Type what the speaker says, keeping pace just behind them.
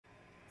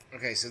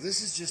Okay, so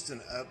this is just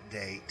an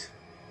update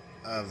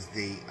of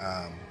the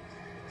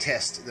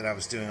test that I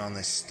was doing on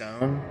this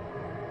stone.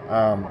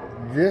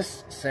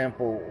 This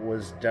sample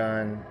was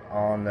done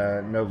on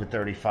the Nova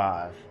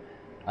 35.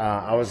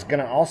 I was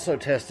going to also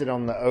test it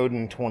on the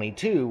Odin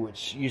 22,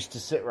 which used to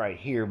sit right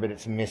here, but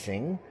it's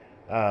missing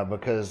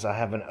because I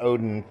have an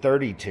Odin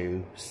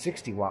 32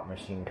 60-watt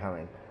machine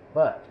coming.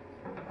 But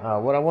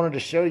what I wanted to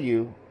show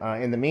you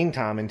in the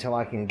meantime, until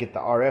I can get the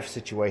RF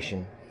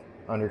situation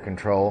under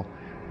control,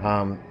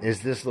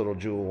 is this little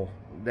jewel.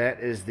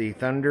 That is the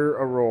Thunder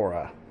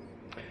Aurora,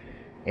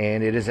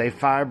 and it is a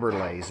fiber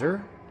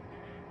laser.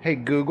 Hey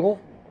Google,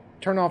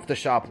 turn off the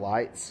shop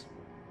lights,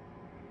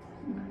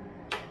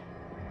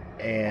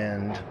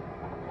 and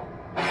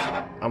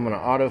I'm going to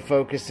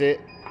autofocus it,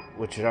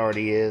 which it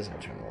already is. I'll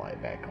turn the light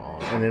back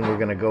on, and then we're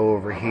going to go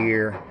over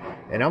here,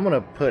 and I'm going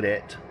to put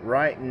it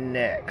right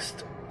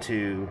next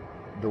to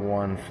the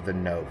one for the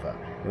Nova.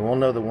 And we'll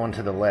know the one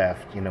to the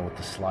left, you know, with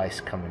the slice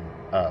coming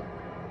up,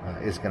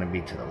 is going to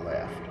be to the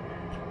left.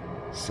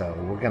 So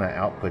we're going to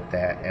output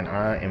that, and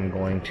I am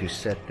going to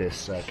set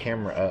this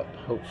camera up,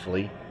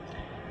 hopefully,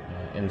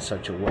 in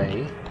such a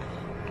way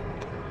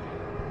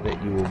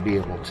that you will be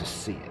able to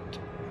see it.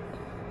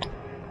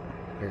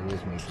 Bear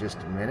with me just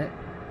a minute.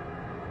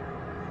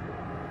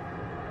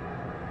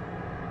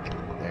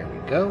 There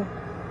we go.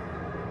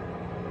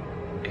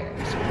 Okay,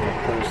 so I'm going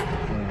to close the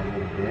thing a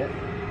little bit,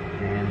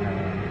 and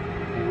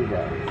here we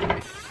go.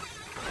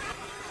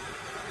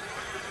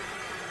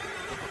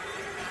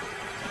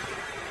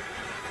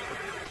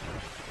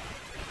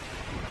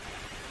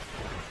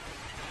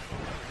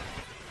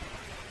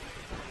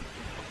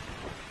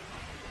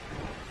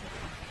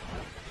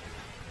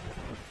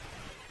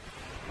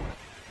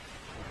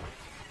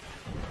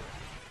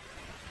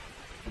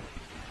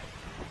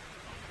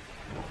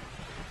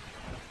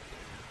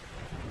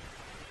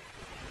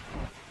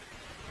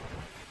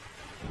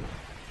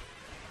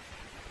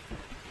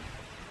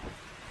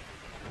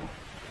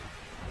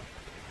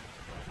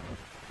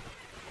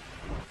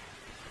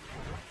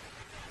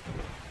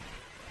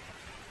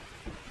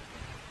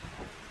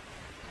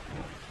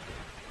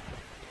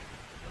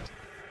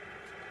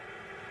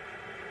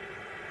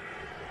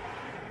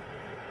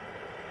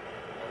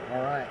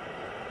 Alright,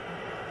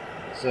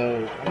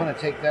 so I'm going to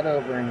take that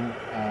over and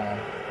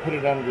put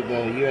it under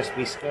the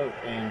USB scope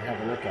and have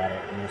a look at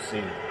it, and we'll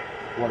see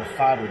what a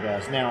fiber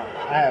does. Now,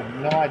 I have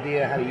no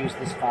idea how to use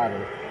this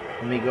fiber.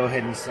 Let me go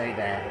ahead and say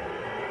that.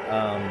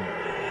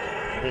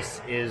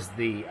 This is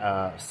the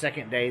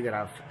second day that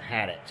I've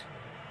had it,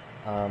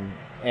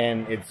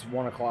 and it's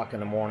 1 o'clock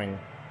in the morning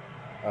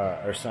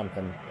or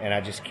something, and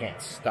I just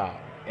can't stop.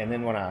 And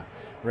then when I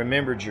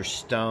remembered your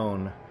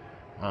stone,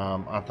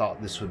 I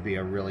thought this would be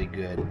a really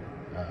good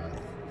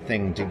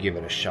thing to give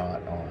it a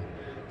shot on.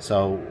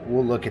 So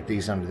we'll look at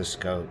these under the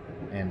scope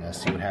and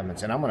see what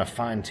happens. And I'm going to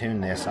fine tune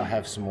this. I'll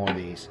have some more of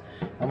these.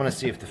 I'm going to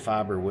see if the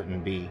fiber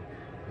wouldn't be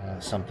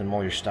something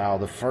more your style.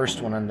 The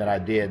first one that I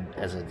did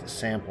as a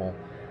sample,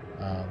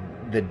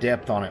 the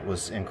depth on it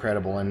was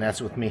incredible, and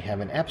that's with me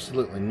having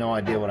absolutely no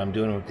idea what I'm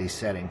doing with these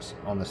settings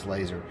on this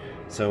laser.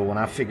 So when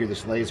I figure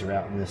this laser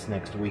out in this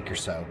next week or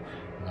so,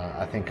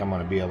 I think I'm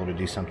going to be able to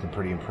do something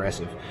pretty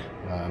impressive.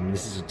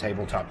 This is a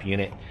tabletop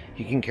unit.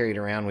 You can carry it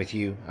around with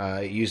you.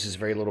 It uses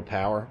very little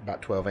power,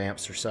 about 12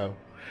 amps or so,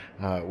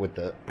 with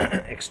the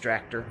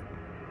extractor,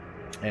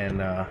 and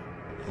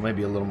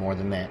maybe a little more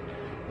than that.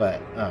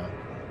 But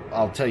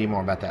I'll tell you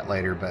more about that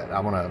later. But I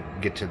want to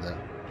get to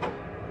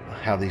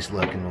how these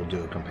look, and we'll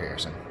do a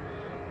comparison.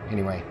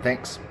 Anyway,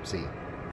 thanks. See you.